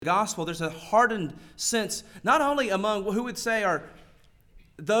gospel, there's a hardened sense, not only among who would say are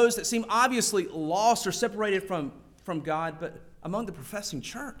those that seem obviously lost or separated from God, but among the professing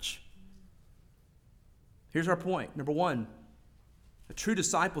church. Here's our point. Number one, a true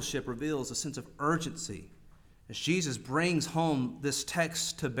discipleship reveals a sense of urgency as Jesus brings home this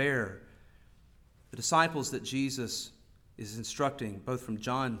text to bear. The disciples that Jesus is instructing, both from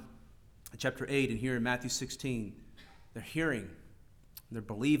John chapter 8 and here in Matthew 16, they're hearing, they're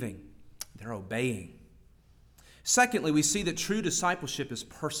believing, they're obeying. Secondly, we see that true discipleship is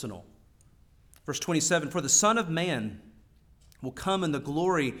personal. Verse 27, for the Son of Man will come in the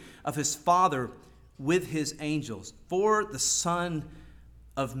glory of his Father with his angels. For the Son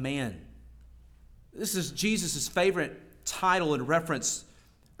of Man. This is Jesus' favorite title in reference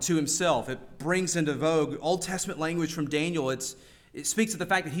to himself. It brings into vogue Old Testament language from Daniel. It speaks of the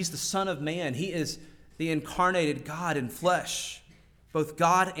fact that he's the Son of Man. He is the incarnated God in flesh. Both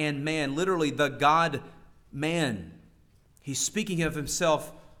God and man, literally the God-man. He's speaking of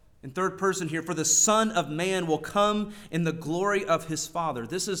himself in third person here. For the Son of Man will come in the glory of his Father.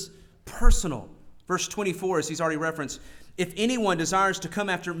 This is personal. Verse 24, as he's already referenced, if anyone desires to come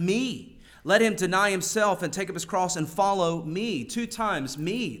after me, let him deny himself and take up his cross and follow me. 2 times,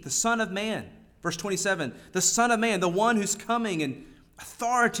 me, the Son of Man. Verse 27, the Son of Man, the one who's coming in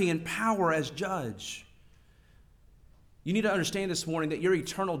authority and power as judge. You need to understand this morning that your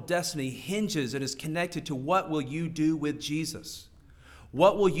eternal destiny hinges and is connected to what will you do with Jesus.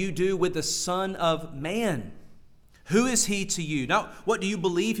 What will you do with the Son of Man? Who is he to you? Now, what do you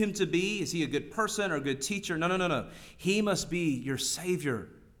believe him to be? Is he a good person or a good teacher? No. He must be your Savior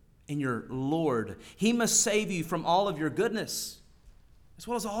and your Lord. He must save you from all of your goodness, as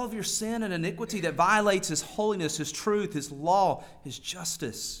well as all of your sin and iniquity that violates his holiness, his truth, his law, his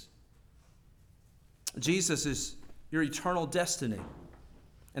justice. Jesus is your eternal destiny.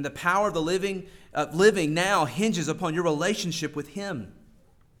 And the power of the living now hinges upon your relationship with him.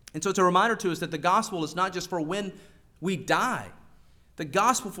 And so it's a reminder to us that the gospel is not just for when we die. The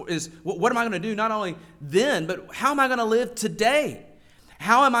gospel is, what am I going to do not only then, but how am I going to live today?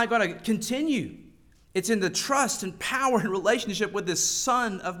 How am I going to continue? It's in the trust and power and relationship with this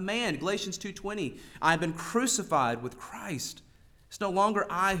Son of Man. Galatians 2:20, I have been crucified with Christ. It's no longer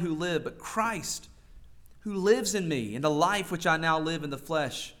I who live, but Christ who lives in me. In the life which I now live in the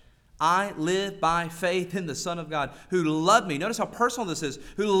flesh, I live by faith in the Son of God who loved me. Notice how personal this is.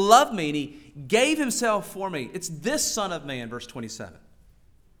 Who loved me and he gave himself for me. It's this Son of Man, verse 27.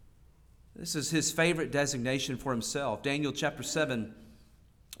 This is his favorite designation for himself. Daniel chapter 7,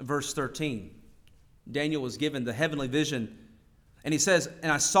 verse 13. Daniel was given the heavenly vision. And he says,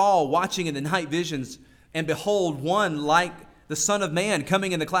 and I saw watching in the night visions, and behold, one like the Son of Man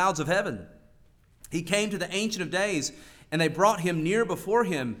coming in the clouds of heaven. He came to the Ancient of Days, and they brought him near before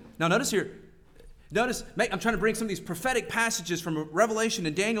him. Now notice here, I'm trying to bring some of these prophetic passages from Revelation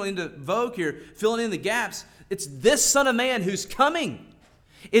and Daniel into vogue here, filling in the gaps. It's this Son of Man who's coming.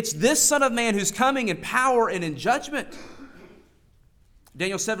 It's this Son of Man who's coming in power and in judgment.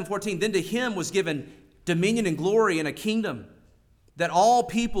 Daniel 7:14, then to him was given dominion and glory and a kingdom, that all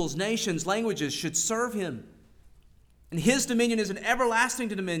peoples, nations, languages should serve him. And his dominion is an everlasting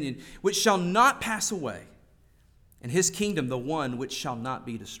dominion which shall not pass away, and his kingdom the one which shall not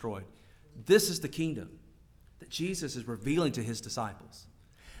be destroyed. This is the kingdom that Jesus is revealing to his disciples.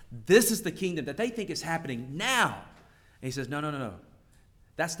 This is the kingdom that they think is happening now. And he says, no.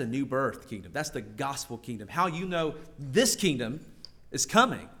 That's the new birth kingdom. That's the gospel kingdom. How you know this kingdom is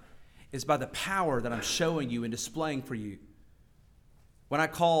coming is by the power that I'm showing you and displaying for you. When I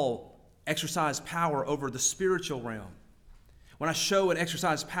exercise power over the spiritual realm, when I show and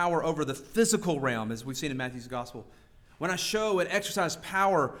exercise power over the physical realm, as we've seen in Matthew's gospel, when I show and exercise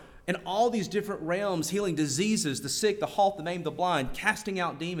power in all these different realms, healing diseases, the sick, the halt, the maimed, the blind, casting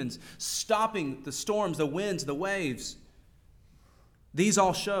out demons, stopping the storms, the winds, the waves, these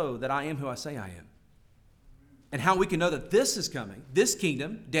all show that I am who I say I am. And how we can know that this is coming, this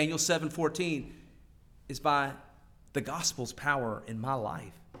kingdom, Daniel 7:14, is by the gospel's power in my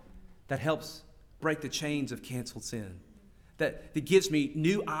life that helps break the chains of canceled sin. That gives me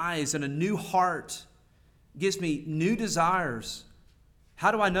new eyes and a new heart, gives me new desires. How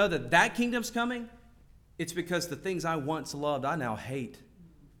do I know that kingdom's coming? It's because the things I once loved, I now hate.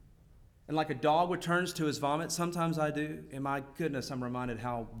 And like a dog returns to his vomit, sometimes I do, and my goodness, I'm reminded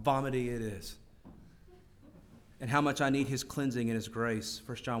how vomity it is. And how much I need his cleansing and his grace.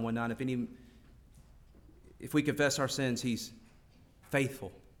 1 John 1:9, if we confess our sins, he's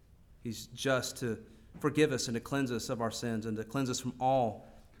faithful. He's just to forgive us and to cleanse us of our sins and to cleanse us from all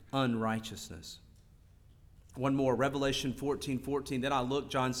unrighteousness. One more, Revelation 14:14. Then I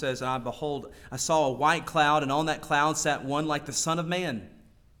looked, John says, and I behold, I saw a white cloud, and on that cloud sat one like the Son of Man.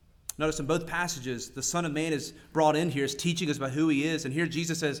 Notice in both passages, the Son of Man is brought in here, is teaching us about who he is. And here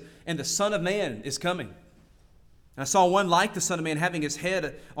Jesus says, and the Son of Man is coming. And I saw one like the Son of Man having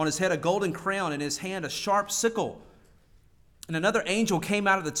on his head a golden crown, and in his hand a sharp sickle. And another angel came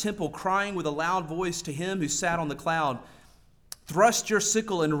out of the temple, crying with a loud voice to him who sat on the cloud, thrust your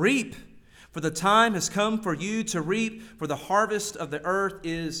sickle and reap, for the time has come for you to reap, for the harvest of the earth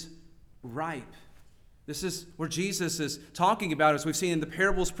is ripe. This is where Jesus is talking about, as we've seen in the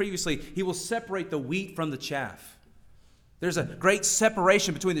parables previously. He will separate the wheat from the chaff. There's a great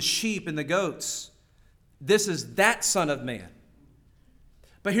separation between the sheep and the goats. This is that Son of Man.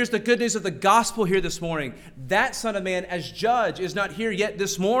 But here's the good news of the gospel here this morning. That Son of Man as judge is not here yet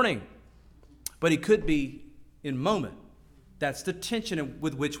this morning, but he could be in a moment. That's the tension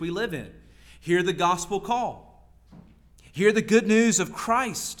with which we live in. Hear the gospel call. Hear the good news of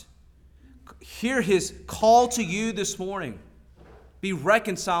Christ. Hear his call to you this morning. Be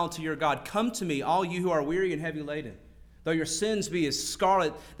reconciled to your God. Come to me, all you who are weary and heavy laden. Though your sins be as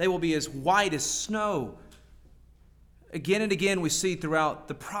scarlet, they will be as white as snow. Again and again we see throughout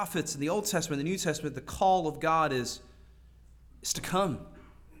the prophets in the Old Testament and the New Testament, the call of God is to come.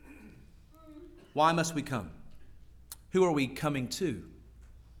 Why must we come? Who are we coming to?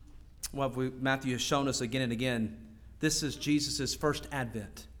 Well, Matthew has shown us again and again, this is Jesus' first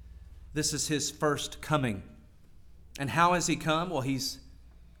advent. This is his first coming. And how has he come? Well, he's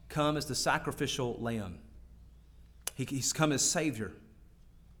come as the sacrificial lamb. He's come as Savior,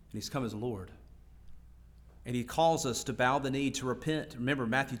 and he's come as Lord. And he calls us to bow the knee, to repent. Remember,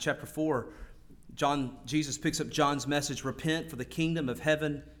 Matthew chapter 4, Jesus picks up John's message, repent, for the kingdom of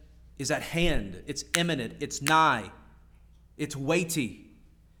heaven is at hand. It's imminent. It's nigh. It's weighty.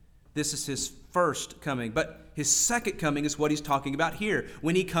 This is his first coming. But his second coming is what he's talking about here.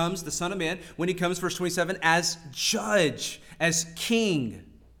 When he comes, the Son of Man, when he comes, verse 27, as judge, as king.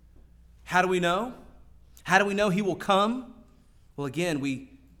 How do we know? How do we know he will come? Well, again, we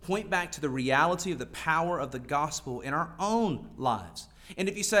point back to the reality of the power of the gospel in our own lives. And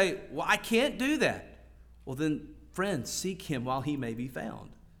if you say, well, I can't do that, well then, friends, seek him while he may be found.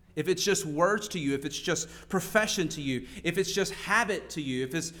 If it's just words to you, if it's just profession to you, if it's just habit to you,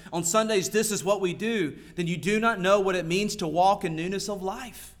 if it's on Sundays, this is what we do, then you do not know what it means to walk in newness of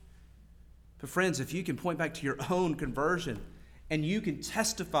life. But friends, if you can point back to your own conversion and you can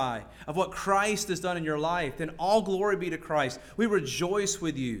testify of what Christ has done in your life, then all glory be to Christ. We rejoice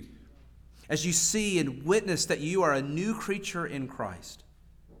with you as you see and witness that you are a new creature in Christ.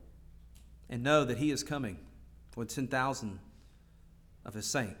 And know that he is coming with 10,000 of his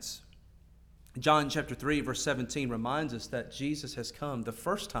saints. John chapter 3, verse 17 reminds us that Jesus has come the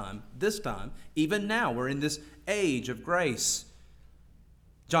first time, this time, even now. We're in this age of grace.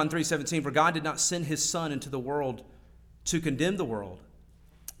 John 3:17, for God did not send his Son into the world to condemn the world,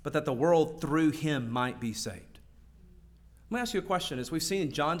 but that the world through him might be saved. Let me ask you a question. As we've seen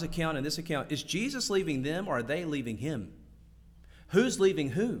in John's account and this account, is Jesus leaving them or are they leaving him? Who's leaving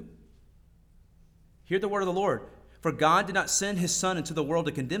who? Hear the word of the Lord. For God did not send his Son into the world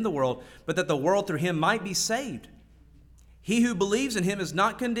to condemn the world, but that the world through him might be saved. He who believes in him is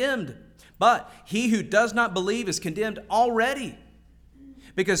not condemned, but he who does not believe is condemned already,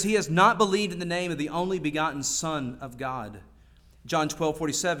 because he has not believed in the name of the only begotten Son of God. John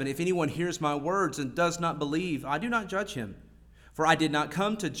 12:47, if anyone hears my words and does not believe, I do not judge him. For I did not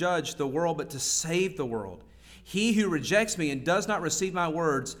come to judge the world, but to save the world. He who rejects me and does not receive my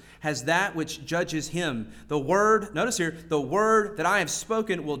words has that which judges him. The word, notice here, the word that I have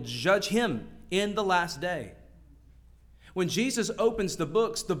spoken will judge him in the last day. When Jesus opens the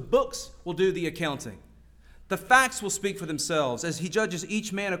books will do the accounting. The facts will speak for themselves as he judges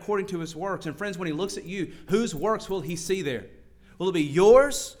each man according to his works. And friends, when he looks at you, whose works will he see there? Will it be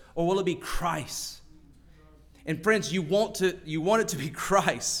yours or will it be Christ's? And friends, you want it to be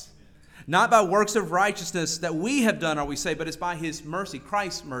Christ. Not by works of righteousness that we have done, are we saved, but it's by his mercy,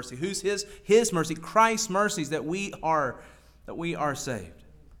 Christ's mercy. Who's his mercy? Christ's mercies that we are saved.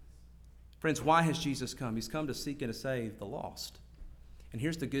 Friends, why has Jesus come? He's come to seek and to save the lost. And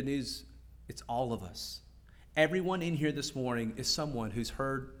here's the good news. It's all of us. Everyone in here this morning is someone who's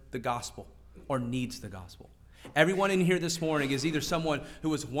heard the gospel or needs the gospel. Everyone in here this morning is either someone who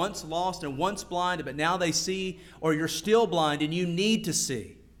was once lost and once blind, but now they see, or you're still blind and you need to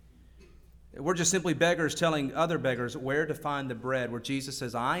see. We're just simply beggars telling other beggars where to find the bread, where Jesus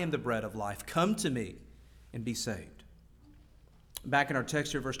says, I am the bread of life. Come to me and be saved. Back in our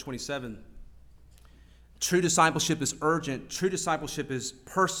text here, verse 27, True discipleship is urgent. True discipleship is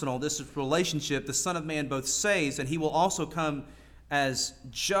personal. This is relationship. The Son of Man both saves, and he will also come as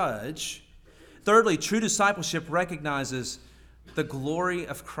judge. Thirdly, true discipleship recognizes the glory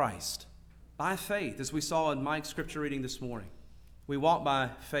of Christ by faith, as we saw in Mike's scripture reading this morning. We walk by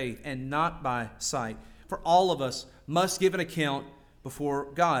faith and not by sight. For all of us must give an account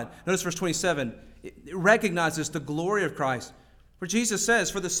before God. Notice verse 27. It recognizes the glory of Christ. For Jesus says,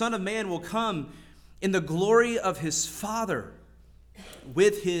 "For the Son of Man will come in the glory of his Father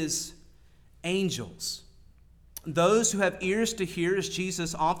with his angels." Those who have ears to hear, as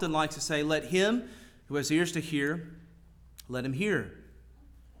Jesus often likes to say, let him who has ears to hear, let him hear.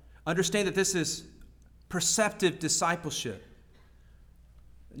 Understand that this is perceptive discipleship.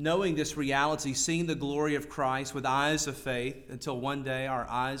 Knowing this reality, seeing the glory of Christ with eyes of faith, until one day our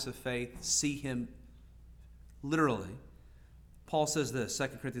eyes of faith see him literally. Paul says this,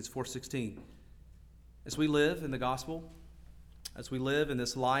 2 Corinthians 4:16. As we live in the gospel, as we live in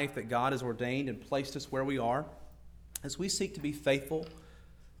this life that God has ordained and placed us where we are, as we seek to be faithful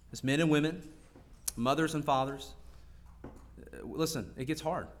as men and women, mothers and fathers, listen, it gets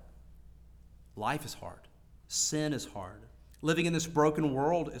hard. Life is hard. Sin is hard. Living in this broken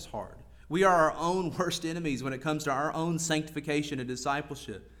world is hard. We are our own worst enemies when it comes to our own sanctification and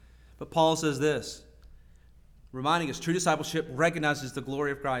discipleship. But Paul says this, reminding us, true discipleship recognizes the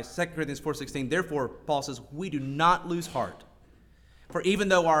glory of Christ. 2 Corinthians 4:16, therefore, Paul says, we do not lose heart. For even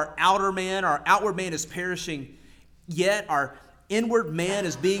though our outward man is perishing, yet our inward man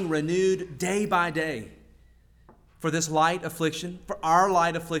is being renewed day by day. For this light affliction, for our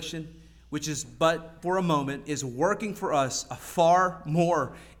light affliction, which is but for a moment, is working for us a far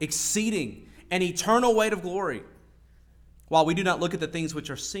more exceeding and eternal weight of glory, while we do not look at the things which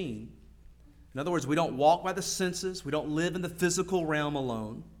are seen. In other words, we don't walk by the senses. We don't live in the physical realm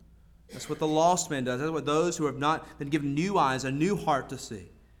alone. That's what the lost man does. That's what those who have not been given new eyes, a new heart to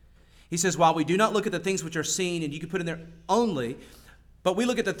see. He says, while we do not look at the things which are seen, and you can put in there only, but we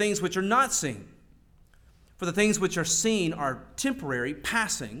look at the things which are not seen. For the things which are seen are temporary,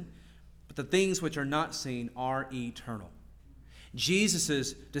 passing, but the things which are not seen are eternal.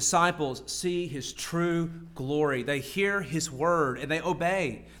 Jesus' disciples see his true glory. They hear his word and they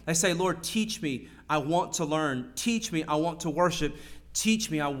obey. They say, Lord, teach me. I want to learn. Teach me. I want to worship.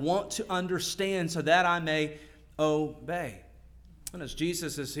 Teach me. I want to understand so that I may obey. And as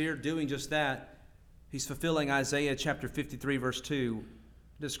Jesus is here doing just that, he's fulfilling Isaiah chapter 53, verse 2.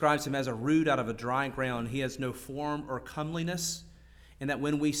 It describes him as a root out of a dry ground. He has no form or comeliness, and that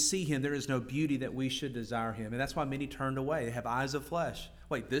when we see him, there is no beauty that we should desire him. And that's why many turned away. They have eyes of flesh.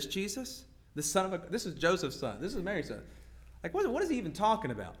 Wait, this Jesus? This is Joseph's son. This is Mary's son. Like, what is he even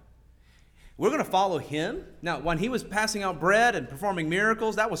talking about? We're going to follow him? Now, when he was passing out bread and performing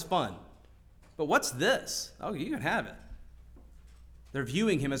miracles, that was fun. But what's this? Oh, you can have it. They're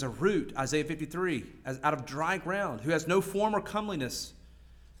viewing him as a root, Isaiah 53, as out of dry ground, who has no form or comeliness.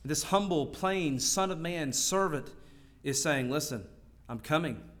 This humble, plain Son of Man, servant, is saying, listen, I'm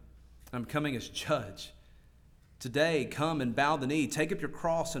coming. I'm coming as judge. Today, come and bow the knee. Take up your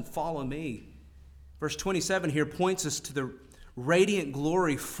cross and follow me. Verse 27 here points us to the radiant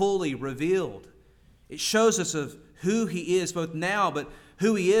glory fully revealed. It shows us of who he is both now, but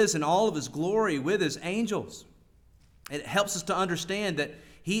who he is in all of his glory with his angels. It helps us to understand that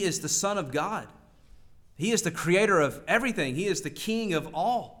he is the Son of God. He is the creator of everything. He is the King of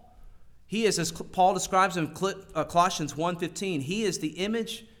all. He is, as Paul describes in Colossians 1:15, he is the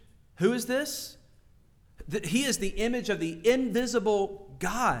image. Who is this? He is the image of the invisible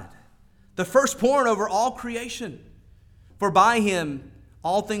God, the firstborn over all creation. For by him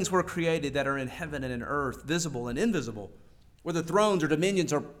all things were created that are in heaven and in earth, visible and invisible, whether thrones or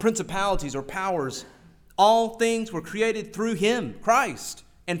dominions or principalities or powers. All things were created through him, Christ,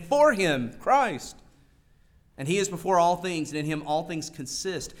 and for him, Christ. And he is before all things, and in him all things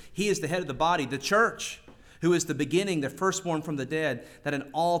consist. He is the head of the body, the church, who is the beginning, the firstborn from the dead, that in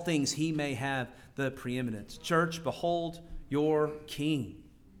all things he may have the preeminence. Church, behold your King.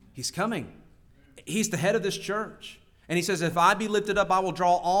 He's coming. He's the head of this church. And he says, if I be lifted up, I will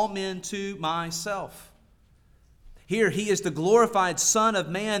draw all men to myself. Here he is the glorified Son of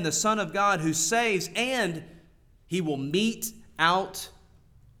Man, the Son of God who saves, and he will mete out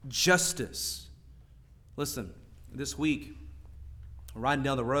justice. Listen, this week, riding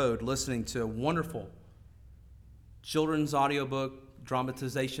down the road, listening to a wonderful children's audiobook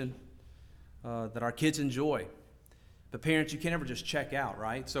dramatization that our kids enjoy. But parents, you can't ever just check out,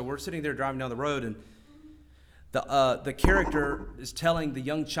 right? So we're sitting there driving down the road, and the character is telling the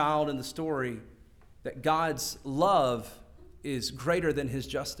young child in the story that God's love is greater than his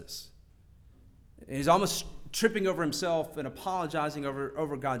justice. He's almost tripping over himself and apologizing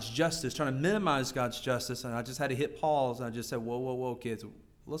over God's justice, trying to minimize God's justice. And I just had to hit pause, and I just said, whoa, whoa, whoa, kids,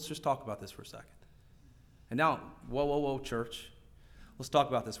 let's just talk about this for a second. And now, whoa, whoa, whoa, church, let's talk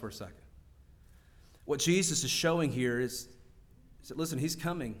about this for a second. What Jesus is showing here is that, listen, he's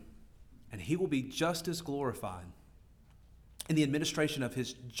coming, and he will be just as glorified in the administration of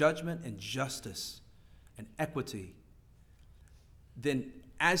his judgment and justice and equity than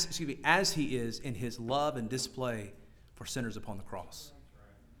as he is in his love and display for sinners upon the cross.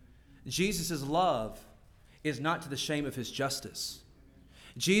 Jesus' love is not to the shame of his justice.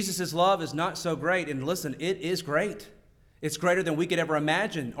 Jesus' love is not so great, and listen, it is great. It's greater than we could ever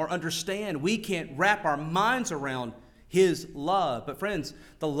imagine or understand. We can't wrap our minds around his love. But friends,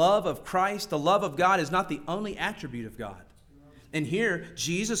 the love of Christ, the love of God is not the only attribute of God. And here,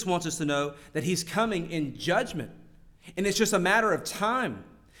 Jesus wants us to know that he's coming in judgment. And it's just a matter of time.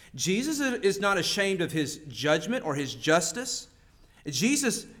 Jesus is not ashamed of his judgment or his justice.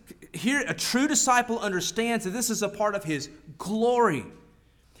 Jesus, here, a true disciple understands that this is a part of his glory.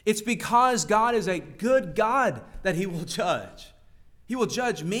 It's because God is a good God that he will judge. He will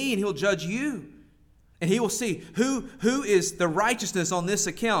judge me and he'll judge you. And he will see who is the righteousness on this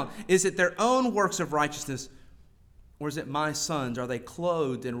account. Is it their own works of righteousness? Or is it my sons? Are they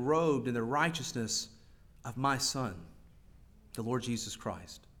clothed and robed in the righteousness of my Son, the Lord Jesus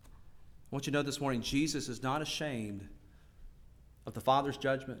Christ? I want you to know this morning, Jesus is not ashamed of the Father's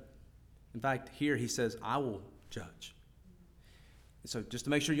judgment. In fact, here he says, I will judge. So just to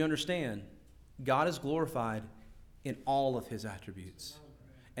make sure you understand, God is glorified in all of his attributes.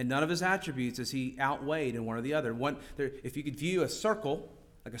 And none of his attributes is he outweighed in one or the other. If you could view a circle,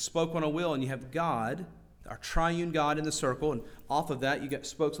 like a spoke on a wheel, and you have God, our triune God in the circle, and off of that you get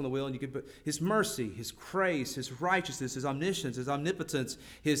spokes on the wheel, and you could put his mercy, his grace, his righteousness, his omniscience, his omnipotence,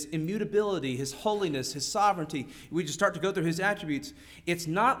 his immutability, his holiness, his sovereignty. We just start to go through his attributes. It's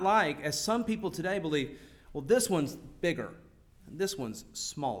not like, as some people today believe, well, this one's bigger, and this one's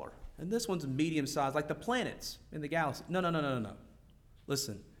smaller, and this one's medium-sized, like the planets in the galaxy. No.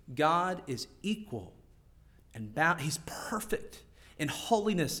 Listen, God is equal and he's perfect in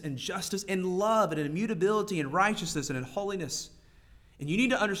holiness and justice and love and in immutability and righteousness and in holiness. And you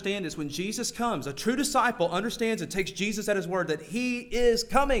need to understand this. When Jesus comes, a true disciple understands and takes Jesus at his word that he is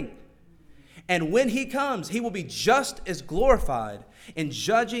coming. And when he comes, he will be just as glorified in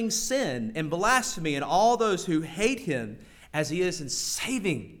judging sin and blasphemy and all those who hate him as he is in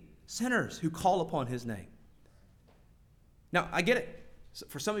saving sinners who call upon his name. Now, I get it.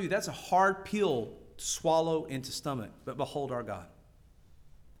 For some of you, that's a hard pill to swallow into stomach. But behold our God.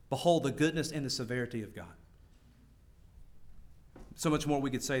 Behold the goodness and the severity of God. So much more we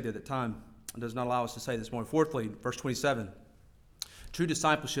could say there that time does not allow us to say this morning. Fourthly, verse 27. True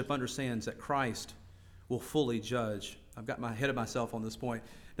discipleship understands that Christ will fully judge. I've got my head of myself on this point.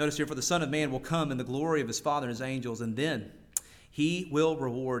 Notice here, for the Son of Man will come in the glory of his Father and his angels, and then he will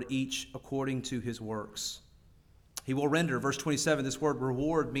reward each according to his works. He will render, verse 27, this word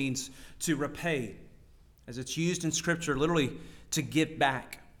reward means to repay. As it's used in Scripture, literally to give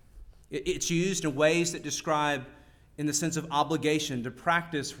back. It's used in ways that describe, in the sense of obligation, to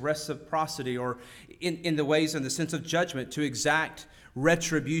practice reciprocity, or in the ways in the sense of judgment, to exact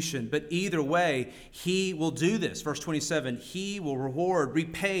retribution. But either way, he will do this. Verse 27, he will reward,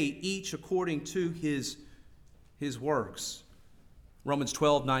 repay each according to his works. Romans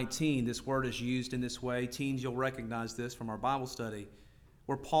 12:19, this word is used in this way. Teens, you'll recognize this from our Bible study,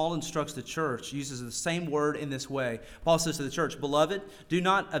 where Paul instructs the church, uses the same word in this way. Paul says to the church, Beloved, do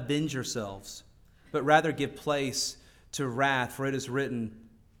not avenge yourselves, but rather give place to wrath, for it is written,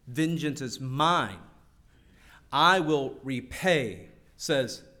 Vengeance is mine. I will repay,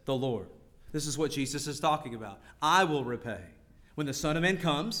 says the Lord. This is what Jesus is talking about. I will repay. When the Son of Man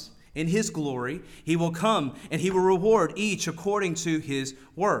comes, in his glory, he will come and he will reward each according to his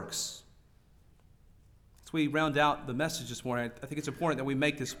works. As we round out the message this morning, I think it's important that we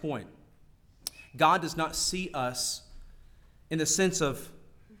make this point. God does not see us in the sense of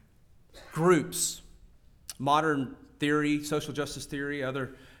groups. Modern theory, social justice theory,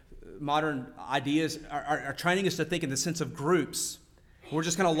 other modern ideas are training us to think in the sense of groups. We're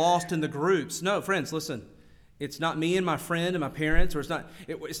just kind of lost in the groups. No, friends, listen. It's not me and my friend and my parents, or it's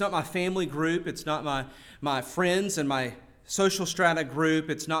not my family group. It's not my friends and my social strata group.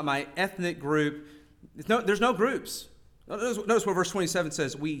 It's not my ethnic group. There's no groups. Notice what verse 27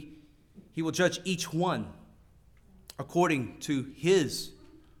 says. He will judge each one according to his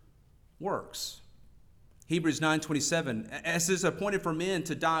works. Hebrews 9:27. As it is appointed for men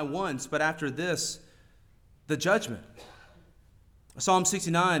to die once, but after this, the judgment. Psalm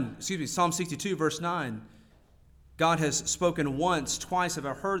 62, verse 9. God has spoken once, twice have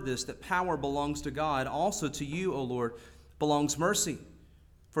I heard this, that power belongs to God. Also to you, O Lord, belongs mercy.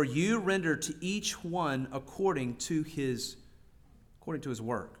 For you render to each one according to his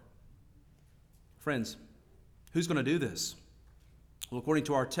work. Friends, who's going to do this? Well, according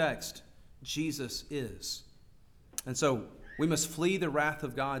to our text, Jesus is. And so we must flee the wrath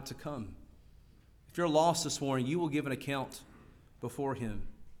of God to come. If you're lost this morning, you will give an account before him.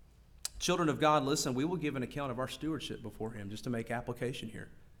 Children of God, listen, we will give an account of our stewardship before him, just to make application here.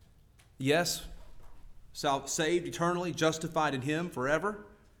 Yes, saved eternally, justified in him forever.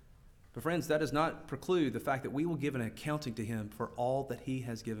 But friends, that does not preclude the fact that we will give an accounting to him for all that he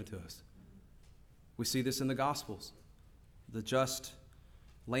has given to us. We see this in the Gospels. The just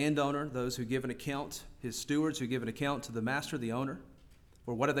landowner, those who give an account, his stewards who give an account to the master, the owner,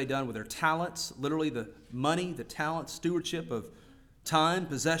 for what have they done with their talents, literally the money, the talent, stewardship of time,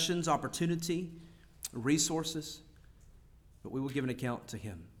 possessions, opportunity, resources. But we will give an account to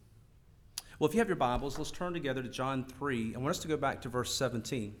him. Well, if you have your Bibles, let's turn together to John 3. I want us to go back to verse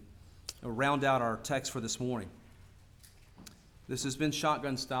 17 and round out our text for this morning. This has been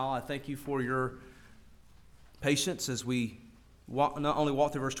shotgun style. I thank you for your patience as we not only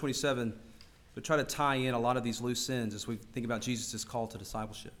walk through verse 27, but try to tie in a lot of these loose ends as we think about Jesus' call to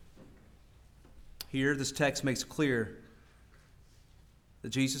discipleship. Here, this text makes clear that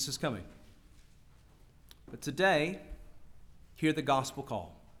Jesus is coming. But today, hear the gospel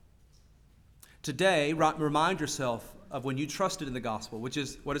call. Today, remind yourself of when you trusted in the gospel, which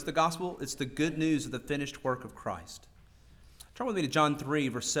is, what is the gospel? It's the good news of the finished work of Christ. Turn with me to John 3,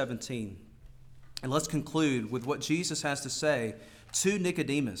 verse 17. And let's conclude with what Jesus has to say to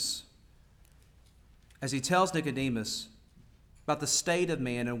Nicodemus as he tells Nicodemus about the state of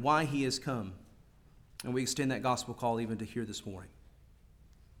man and why he has come. And we extend that gospel call even to here this morning.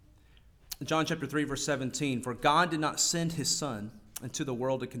 John chapter 3, verse 17, for God did not send his Son into the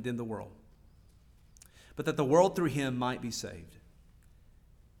world to condemn the world, but that the world through him might be saved.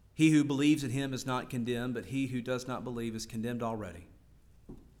 He who believes in him is not condemned, but he who does not believe is condemned already.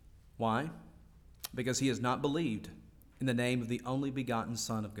 Why? Because he has not believed in the name of the only begotten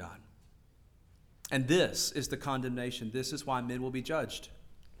Son of God. And this is the condemnation. This is why men will be judged.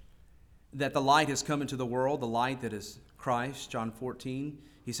 That the light has come into the world, the light that is Christ, John 14.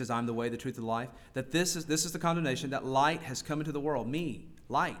 He says, I'm the way, the truth, and the life. That this is the condemnation, that light has come into the world, me,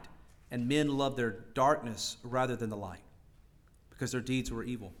 light. And men love their darkness rather than the light, because their deeds were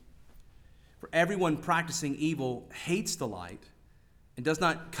evil. For everyone practicing evil hates the light and does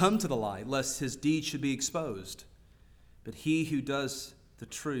not come to the light, lest his deeds should be exposed. But he who does the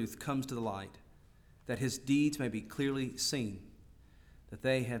truth comes to the light, that his deeds may be clearly seen, that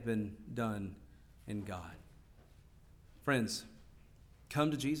they have been done in God. Friends, come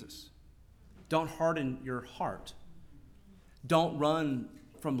to Jesus. Don't harden your heart. Don't run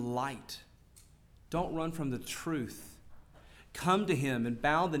from light. Don't run from the truth. Come to him and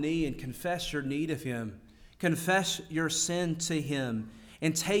bow the knee and confess your need of him. Confess your sin to him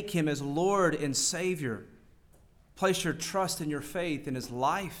and take him as Lord and Savior. Place your trust and your faith in his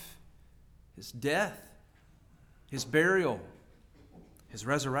life, his death, his burial, his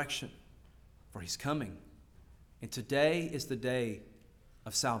resurrection, for he's coming. And today is the day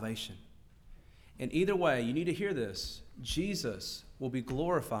of salvation. And either way, you need to hear this. Jesus will be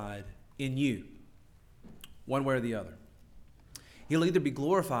glorified in you, one way or the other. He'll either be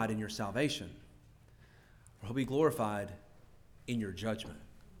glorified in your salvation, or he'll be glorified in your judgment.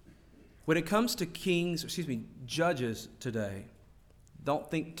 When it comes to judges today, don't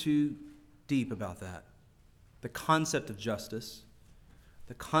think too deep about that. The concept of justice,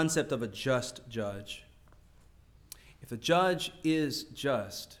 the concept of a just judge. If a judge is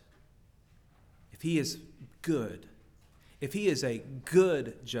just, if he is good, if he is a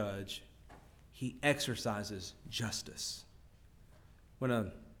good judge, he exercises justice. When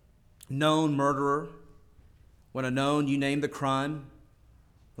a known murderer, you name the crime,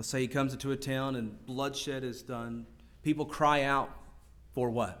 let's say he comes into a town and bloodshed is done, people cry out for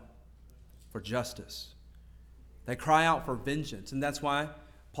what? For justice. They cry out for vengeance. And that's why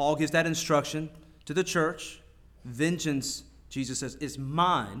Paul gives that instruction to the church. Vengeance, Jesus says, is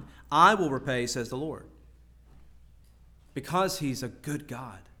mine. I will repay, says the Lord. Because he's a good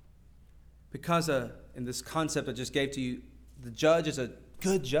God. Because in this concept I just gave to you, the judge is a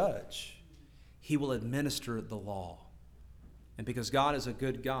good judge. He will administer the law. And because God is a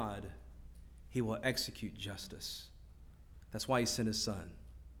good God, he will execute justice. That's why he sent his Son.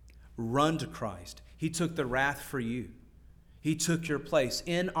 Run to Christ. He took the wrath for you. He took your place.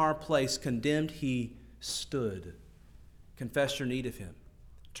 In our place, condemned, he stood. Confess your need of him.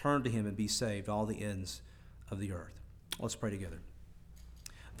 Turn to him and be saved, all the ends of the earth. Let's pray together.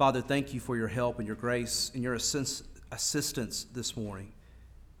 Father, thank you for your help and your grace and your assistance this morning.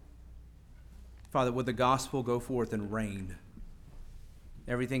 Father, would the gospel go forth and reign?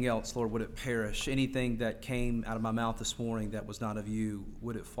 Everything else, Lord, would it perish? Anything that came out of my mouth this morning that was not of you,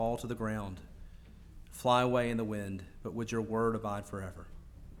 would it fall to the ground, fly away in the wind, but would your word abide forever?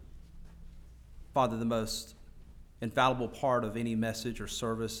 Father, the most infallible part of any message or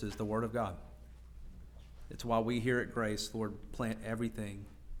service is the word of God. It's why we here at Grace, Lord, plant everything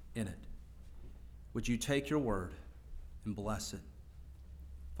in it. Would you take your word and bless it?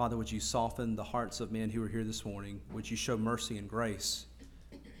 Father, would you soften the hearts of men who are here this morning? Would you show mercy and grace?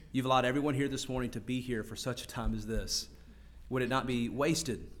 You've allowed everyone here this morning to be here for such a time as this. Would it not be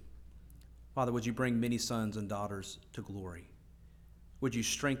wasted? Father, would you bring many sons and daughters to glory? Would you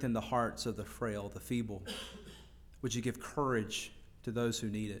strengthen the hearts of the frail, the feeble? Would you give courage to those who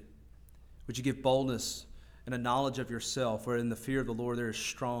need it? Would you give boldness and a knowledge of yourself, where in the fear of the Lord there is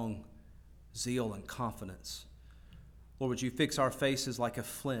strong zeal and confidence? Lord, would you fix our faces like a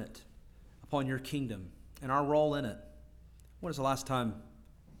flint upon your kingdom and our role in it? When is the last time,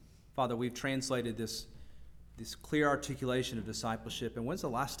 Father, we've translated this clear articulation of discipleship, and when's the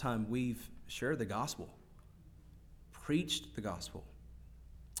last time we've shared the gospel, preached the gospel?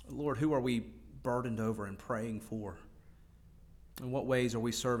 Lord, who are we burdened over and praying for? In what ways are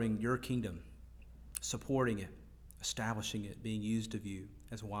we serving your kingdom, supporting it, establishing it, being used of you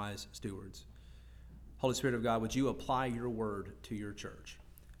as wise stewards? Holy Spirit of God, would you apply your word to your church?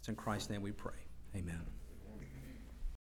 It's in Christ's name we pray. Amen.